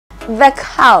The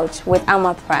Couch with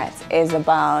Amma Pratt is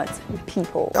about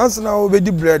people. That's now we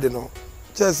do bread, you know.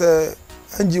 Just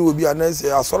Angie will be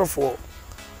a sort of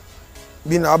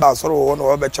being about sort of one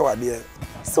or better idea.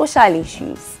 Social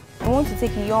issues. I want to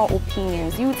take your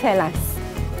opinions. You tell us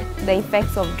the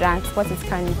effects of drugs, what it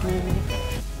can do.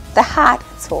 The hard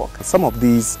talk. Some of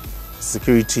these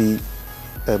security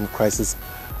crises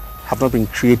have not been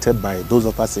created by those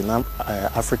of us in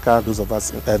Africa, those of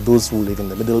us, those who live in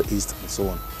the Middle East and so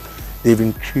on. They've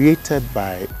been created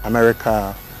by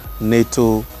America,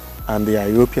 NATO, and their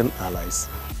European allies.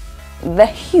 The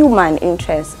human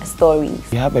interest stories.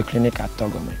 We have a clinic at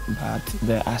Togome, but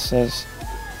the access,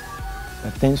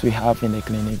 the things we have in the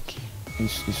clinic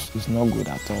is not good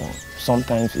at all.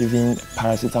 Sometimes even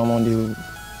paracetamol, they will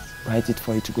write it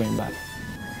for you to go and buy.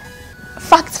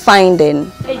 Fact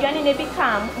finding.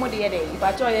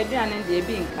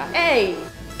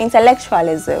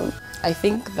 Intellectualism. I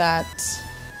think that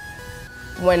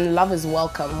when love is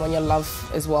welcome, when your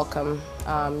love is welcome,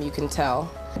 you can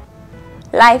tell.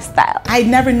 Lifestyle. I'd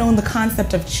never known the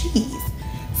concept of cheese.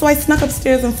 So I snuck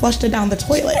upstairs and flushed it down the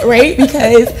toilet, right?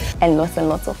 Because... and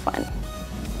lots of fun.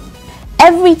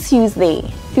 Every Tuesday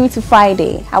through to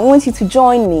Friday, I want you to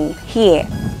join me here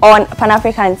on Pan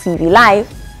African TV Live.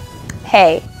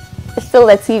 Hey, it's still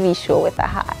a TV show with a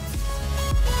heart.